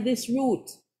 try this route.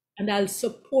 And I'll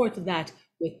support that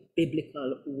with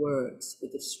biblical words,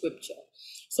 with the scripture.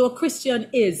 So a Christian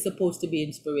is supposed to be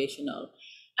inspirational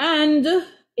and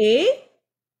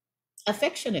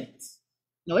affectionate.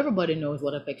 Now, everybody knows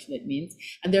what affectionate means,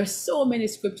 and there are so many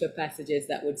scripture passages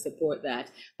that would support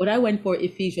that. But I went for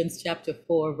Ephesians chapter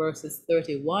 4, verses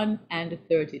 31 and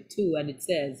 32, and it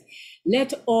says,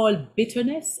 "Let all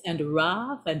bitterness and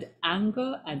wrath and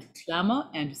anger and clamor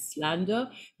and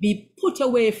slander be put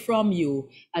away from you,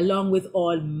 along with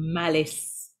all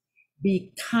malice.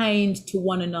 Be kind to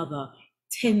one another,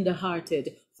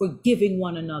 tender-hearted, forgiving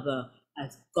one another,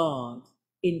 as God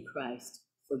in Christ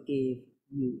forgave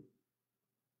you."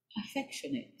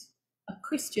 Affectionate. A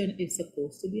Christian is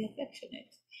supposed to be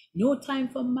affectionate. No time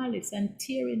for malice and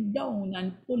tearing down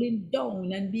and pulling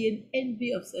down and being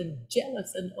envious and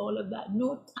jealous and all of that.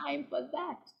 No time for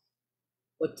that.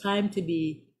 But time to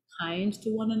be kind to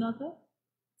one another,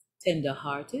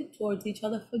 tender-hearted towards each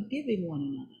other, forgiving one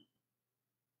another.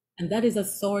 And that is a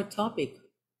sore topic,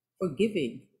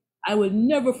 forgiving. I will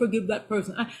never forgive that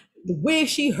person. The way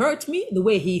she hurt me, the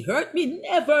way he hurt me,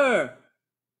 never.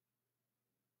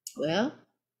 Well,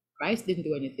 Christ didn't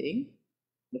do anything.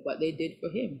 Look what they did for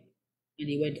him. And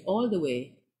he went all the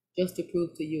way just to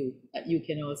prove to you that you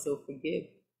can also forgive.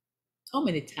 How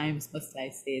many times must I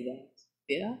say that?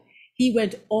 Yeah? He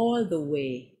went all the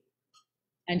way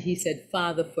and he said,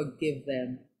 "Father, forgive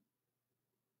them.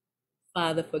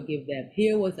 Father, forgive them."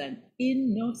 Here was an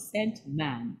innocent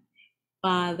man.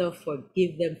 "Father,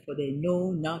 forgive them, for they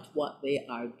know not what they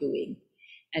are doing."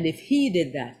 And if he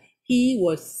did that, he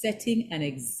was setting an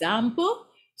example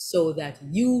so that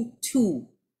you too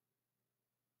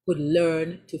could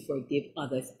learn to forgive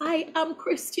others. I am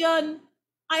Christian.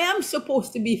 I am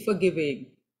supposed to be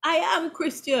forgiving. I am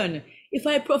Christian. If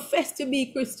I profess to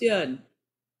be Christian,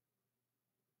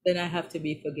 then I have to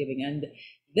be forgiving. And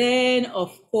then,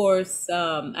 of course,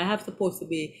 I am supposed to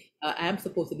be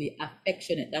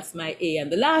affectionate. That's my A.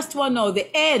 And the last one now, the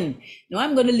N. Now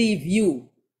I'm going to leave you.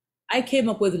 I came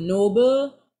up with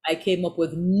noble. I came up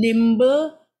with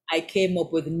nimble. I came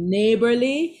up with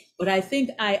neighborly. But I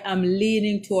think I am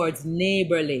leaning towards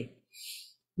neighborly.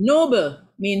 Noble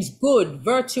means good,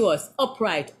 virtuous,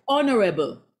 upright,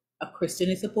 honorable. A Christian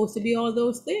is supposed to be all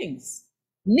those things.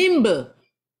 Nimble,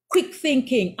 quick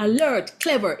thinking, alert,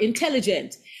 clever,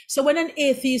 intelligent. So when an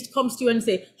atheist comes to you and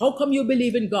say, "How come you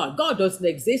believe in God? God doesn't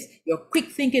exist." You're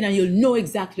quick thinking and you'll know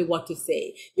exactly what to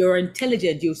say. You're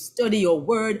intelligent, you study your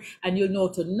word, and you'll know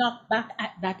to knock back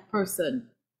at that person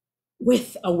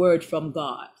with a word from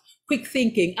God. Quick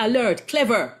thinking, alert,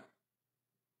 clever.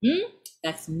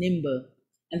 That's nimble.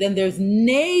 And then there's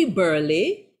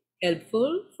neighborly,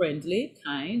 helpful, friendly,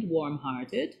 kind,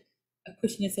 warm-hearted. A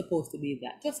Christian is supposed to be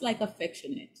that, just like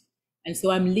affectionate. And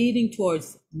so I'm leaning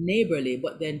towards neighborly,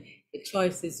 but then the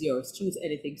choice is yours. Choose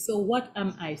anything. So what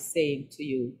am I saying to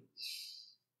you?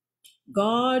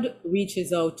 God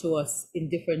reaches out to us in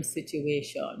different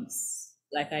situations.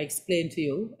 Like I explained to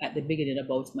you at the beginning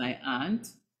about my aunt.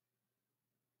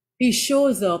 He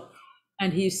shows up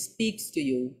and he speaks to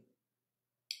you.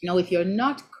 Now, if you're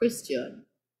not Christian,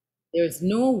 there's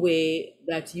no way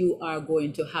that you are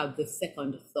going to have the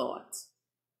second thought.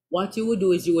 What you would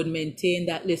do is you would maintain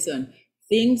that, listen,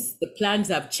 the plans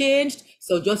have changed,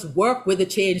 so just work with the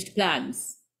changed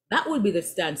plans. That would be the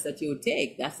stance that you would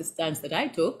take. That's the stance that I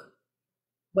took.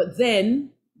 But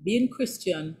then, being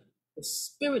Christian, the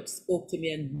Spirit spoke to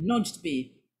me and nudged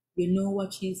me. You know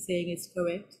what she's saying is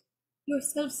correct? You're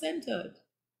self-centered.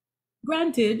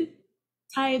 Granted,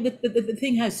 the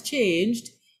thing has changed,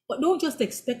 but don't just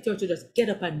expect her to just get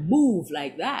up and move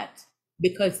like that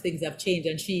because things have changed,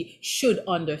 and she should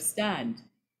understand.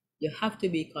 You have to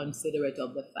be considerate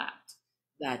of the fact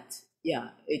that,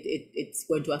 it's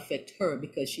going to affect her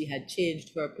because she had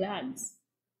changed her plans.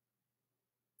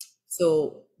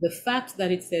 So the fact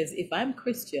that it says, if I'm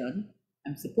Christian,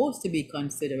 I'm supposed to be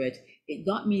considerate, it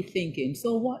got me thinking,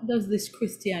 so what does this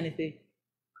Christian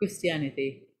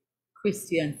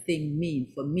thing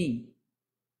mean for me?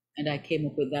 And I came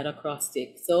up with that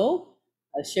acrostic. So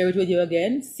I'll share it with you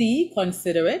again. C,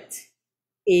 considerate.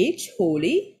 H,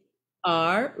 holy.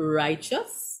 R,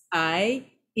 righteous.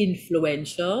 I,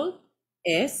 influential.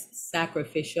 S,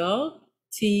 sacrificial.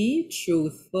 T,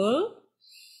 truthful.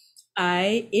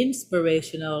 I,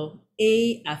 inspirational.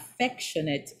 A,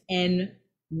 affectionate. N,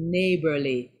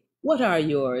 neighborly. What are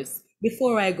yours?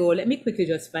 Before I go, let me quickly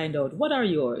just find out, what are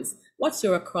yours? What's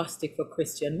your acrostic for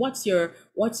Christian? What's your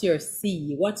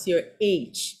C? What's your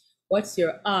H? What's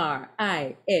your R,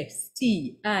 I, S,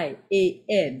 T, I, A,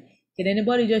 N? Can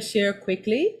anybody just share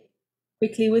quickly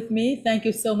with me? Thank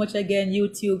you so much again,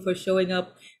 YouTube, for showing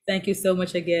up. Thank you so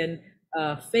much again,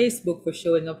 Facebook, for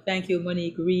showing up. Thank you,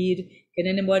 Monique Reed.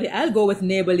 Can anybody? I'll go with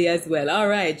neighborly as well. All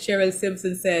right. Cheryl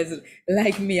Simpson says,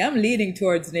 like me, I'm leaning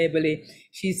towards neighborly.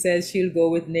 She says she'll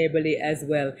go with neighborly as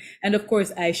well. And of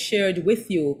course, I shared with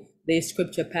you the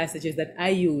scripture passages that I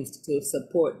used to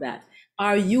support that.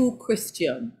 Are you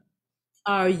Christian?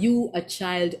 Are you a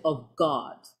child of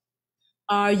God?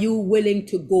 Are you willing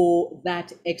to go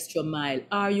that extra mile?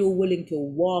 Are you willing to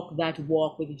walk that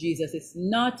walk with Jesus? It's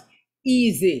not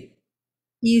easy.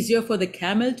 Easier for the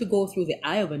camel to go through the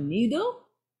eye of a needle?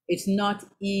 It's not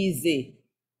easy.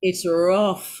 It's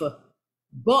rough.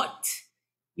 But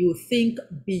you think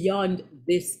beyond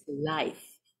this life.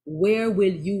 Where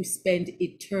will you spend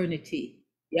eternity?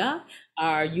 Yeah?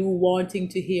 Are you wanting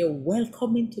to hear,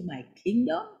 welcome into my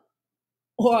kingdom?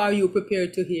 Or are you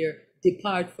prepared to hear,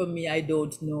 depart from me, I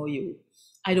don't know you?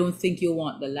 I don't think you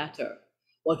want the latter.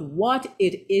 But what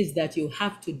it is that you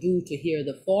have to do to hear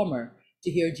the former, to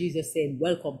hear Jesus saying,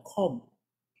 welcome, come,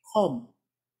 come.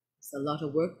 It's a lot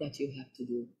of work that you have to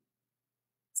do.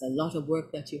 It's a lot of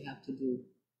work that you have to do.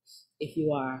 If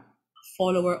you are a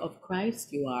follower of Christ,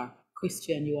 you are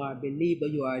Christian, you are a believer,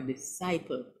 you are a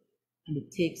disciple, and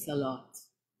it takes a lot.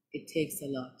 It takes a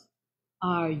lot.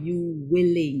 Are you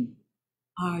willing?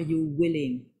 Are you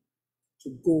willing to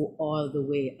go all the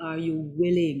way? Are you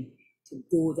willing to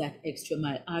go that extra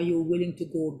mile? Are you willing to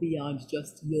go beyond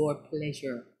just your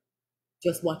pleasure?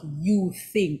 Just what you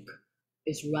think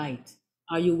is right?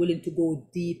 Are you willing to go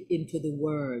deep into the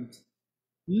word?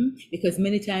 Because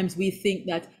many times we think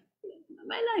that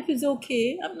my life is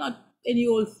okay. I'm not any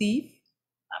old thief.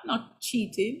 I'm not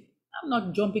cheating. I'm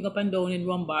not jumping up and down in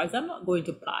rum bars. I'm not going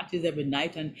to parties every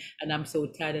night and I'm so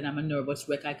tired and I'm a nervous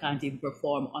wreck. I can't even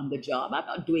perform on the job. I'm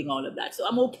not doing all of that. So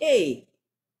I'm okay.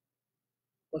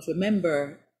 But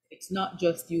remember, it's not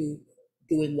just you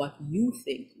doing what you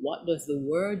think. What does the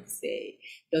word say?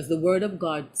 Does the word of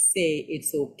God say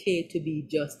it's okay to be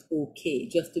just okay,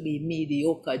 just to be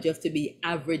mediocre, just to be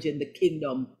average in the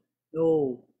kingdom?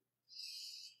 No.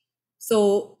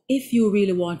 So if you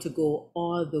really want to go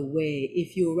all the way,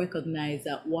 if you recognize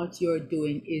that what you're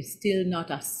doing is still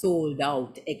not a sold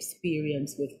out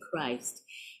experience with Christ,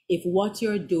 if what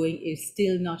you're doing is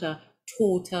still not a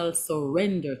total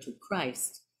surrender to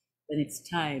Christ, then it's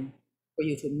time for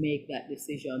you to make that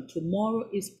decision. Tomorrow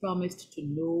is promised to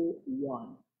no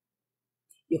one.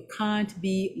 You can't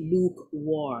be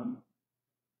lukewarm.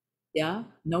 Yeah,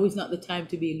 now is not the time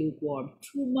to be lukewarm.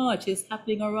 Too much is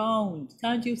happening around.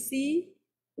 Can't you see?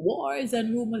 Wars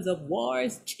and rumors of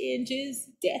wars, changes,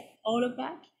 death, all of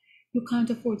that. You can't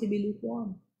afford to be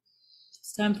lukewarm.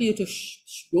 It's time for you to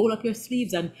roll up your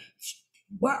sleeves and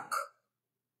work.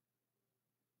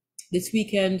 This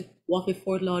weekend, Waffle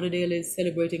Fort Lauderdale is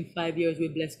celebrating 5 years. We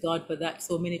bless God for that.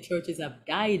 So many churches have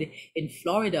died in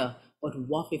Florida, but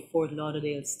Waffle Fort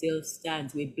Lauderdale still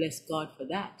stands. We bless God for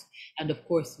that. And of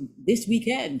course, this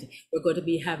weekend, we're going to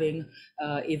be having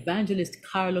evangelist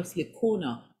Carlos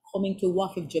Licona coming to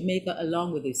Waffle, Jamaica,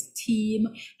 along with his team.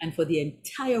 And for the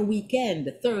entire weekend,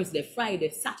 Thursday,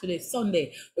 Friday, Saturday,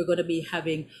 Sunday, we're going to be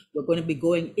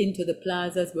going into the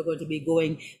plazas. We're going to be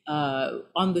going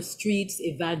on the streets,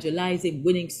 evangelizing,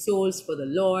 winning souls for the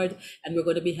Lord. And we're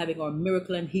going to be having our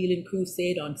Miracle and Healing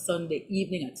Crusade on Sunday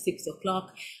evening at 6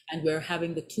 o'clock. And we're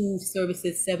having the 2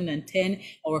 services, 7 and 10.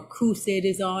 Our crusade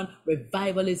is on,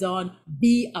 revival is on.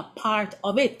 Be a part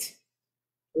of it.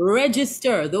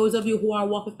 Register. Those of you who are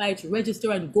Waffleites,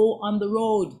 register and go on the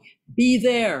road. Be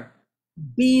there.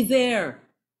 Be there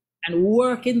and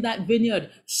work in that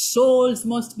vineyard. Souls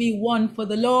must be won for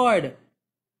the Lord.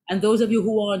 And those of you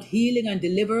who want healing and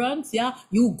deliverance, yeah,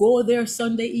 you go there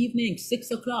Sunday evening,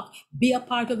 6 o'clock. Be a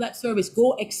part of that service.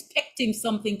 Go expecting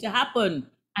something to happen,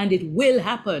 and it will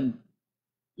happen.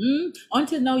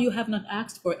 Until now, you have not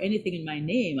asked for anything in my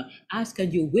name. Ask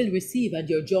and you will receive, and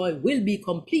your joy will be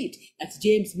complete. That's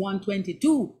James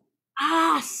 1:22.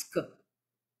 Ask,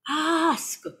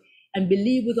 ask, and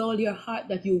believe with all your heart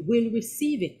that you will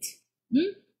receive it.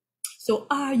 So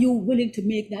are you willing to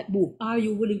make that move? Are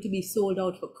you willing to be sold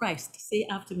out for Christ? Say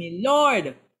after me,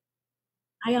 Lord,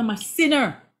 I am a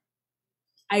sinner.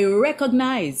 I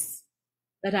recognize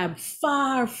that I'm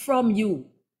far from you.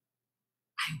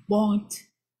 I want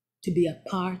to be a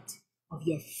part of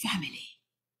your family.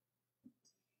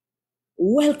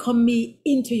 Welcome me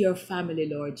into your family,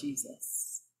 Lord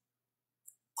Jesus.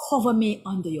 Cover me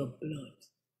under your blood.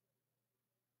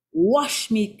 Wash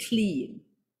me clean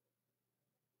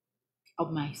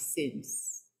of my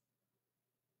sins.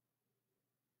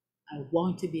 I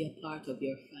want to be a part of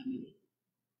your family.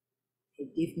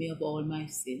 Forgive me of all my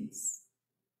sins.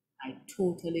 I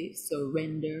totally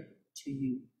surrender to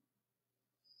you.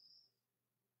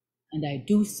 And I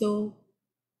do so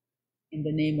In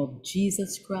the name of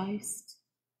Jesus Christ,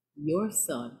 your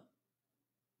Son.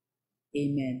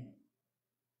 Amen.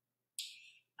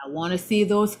 I want to see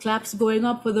those claps going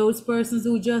up for those persons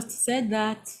who just said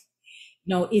that.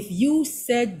 Now, if you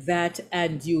said that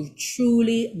and you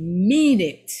truly mean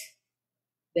it,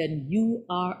 then you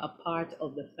are a part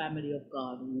of the family of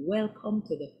God. Welcome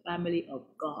to the family of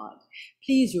God.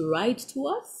 Please write to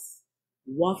us,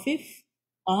 WAFIF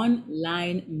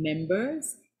online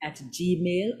members at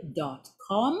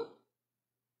gmail.com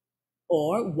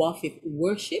or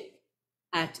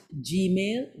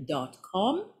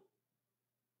wafifworship@gmail.com.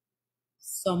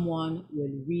 Someone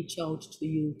will reach out to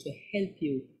you to help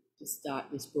you to start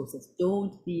this process.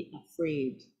 Don't be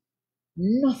afraid.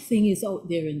 Nothing is out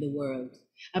there in the world.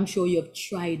 I'm sure you've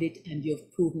tried it and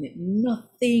you've proven it.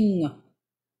 Nothing.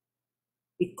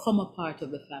 Become a part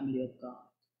of the family of God.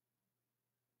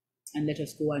 And let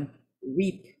us go and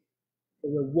reap the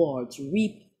rewards,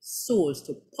 reap souls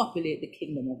to populate the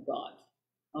kingdom of God.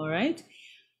 All right?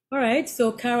 All right,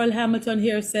 so Carol Hamilton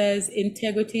here says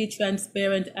integrity,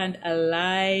 transparent, and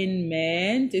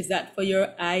alignment. Is that for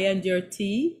your I and your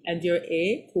T and your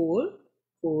A? Cool,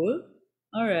 cool.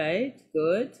 All right,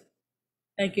 good.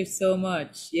 Thank you so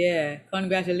much. Yeah,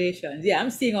 congratulations. Yeah,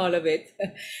 I'm seeing all of it.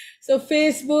 So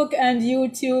Facebook and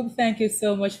YouTube, thank you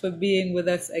so much for being with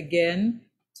us again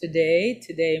today,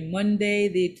 Monday,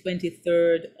 the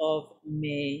 23rd of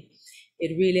May.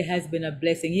 It really has been a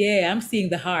blessing. Yeah, I'm seeing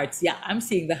the hearts. Yeah, I'm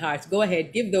seeing the hearts. Go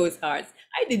ahead, give those hearts.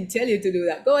 I didn't tell you to do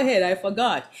that. Go ahead, I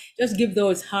forgot. Just give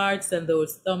those hearts and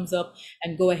those thumbs up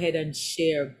and go ahead and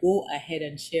share. Go ahead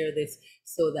and share this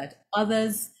so that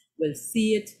others will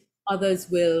see it. Others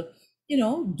will,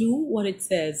 do what it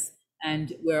says.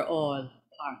 And we're all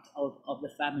part of the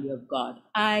family of God.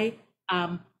 I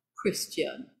am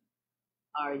Christian.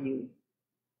 Are you?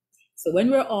 So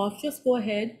when we're off, just go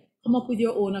ahead. Come up with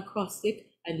your own acrostic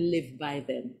and live by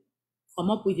them.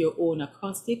 Come up with your own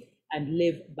acrostic and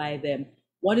live by them.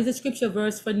 What is the scripture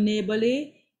verse for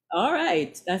neighborly? All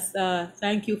right. That's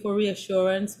thank you for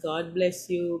reassurance. God bless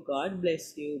you. God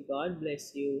bless you. God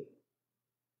bless you.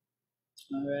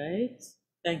 All right.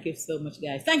 Thank you so much,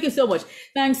 guys. Thank you so much.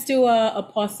 Thanks to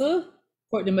Apostle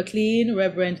Courtney McLean,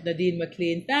 Reverend Nadine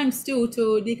McLean. Thanks to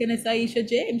Deaconess Aisha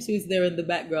James, who's there in the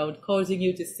background, causing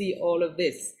you to see all of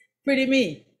this. Pretty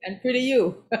me and pretty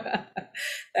you.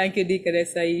 Thank you,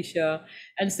 Deaconess Aisha.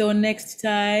 And so next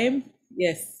time,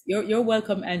 yes, you're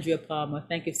welcome, Andrea Palmer.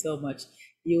 Thank you so much.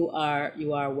 You are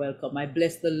welcome. I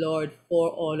bless the Lord for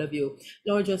all of you.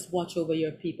 Lord, just watch over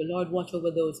your people. Lord, watch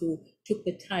over those who took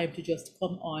the time to just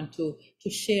come on to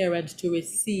share and to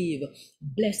receive.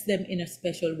 Bless them in a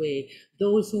special way.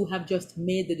 Those who have just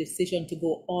made the decision to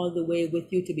go all the way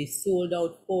with you, to be sold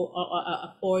out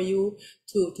for you,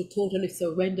 to totally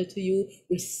surrender to you,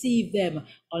 receive them,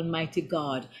 Almighty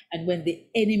God. And when the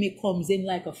enemy comes in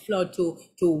like a flood to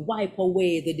wipe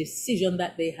away the decision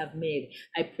that they have made,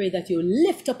 I pray that you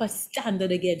lift up a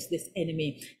standard against this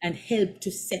enemy and help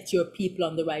to set your people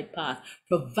on the right path.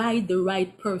 Provide the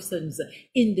right persons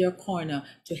in their corner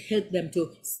to help them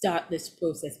to start this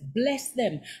process. Bless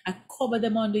them. I cover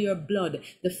them under your blood.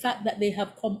 The fact that they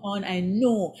have come on, I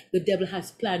know the devil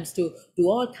has plans to do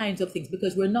all kinds of things,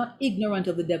 because we're not ignorant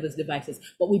of the devil's devices,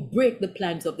 but we break the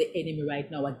plans of the enemy right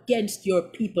now against your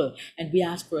people. And we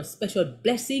ask for a special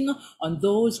blessing on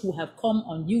those who have come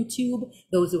on YouTube,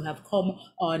 those who have come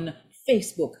on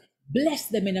Facebook. Bless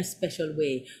them in a special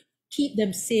way. Keep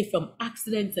them safe from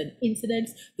accidents and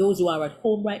incidents. Those who are at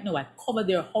home right now, I cover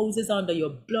their houses under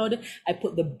your blood. I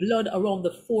put the blood around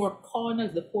the four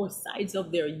corners, the four sides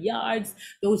of their yards.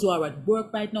 Those who are at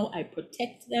work right now, I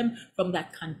protect them from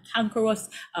that cantankerous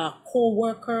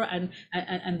co-worker and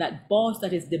that boss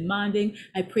that is demanding.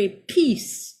 I pray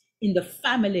peace in the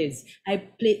families.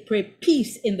 I pray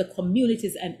peace in the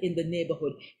communities and in the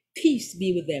neighborhood. Peace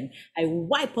be with them. I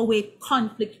wipe away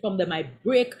conflict from them. I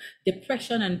break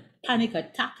depression and panic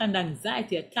attack and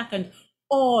anxiety attack and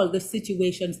all the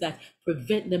situations that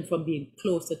prevent them from being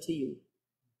closer to you.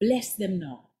 Bless them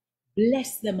now.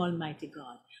 Bless them, Almighty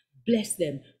God. Bless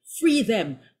them. Free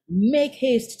them. Make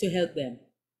haste to help them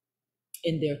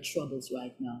in their troubles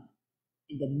right now.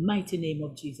 In the mighty name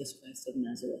of Jesus Christ of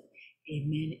Nazareth.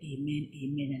 Amen, amen,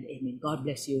 amen, and amen. God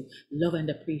bless you. Love and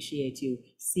appreciate you.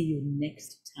 See you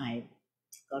next time.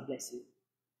 God bless you.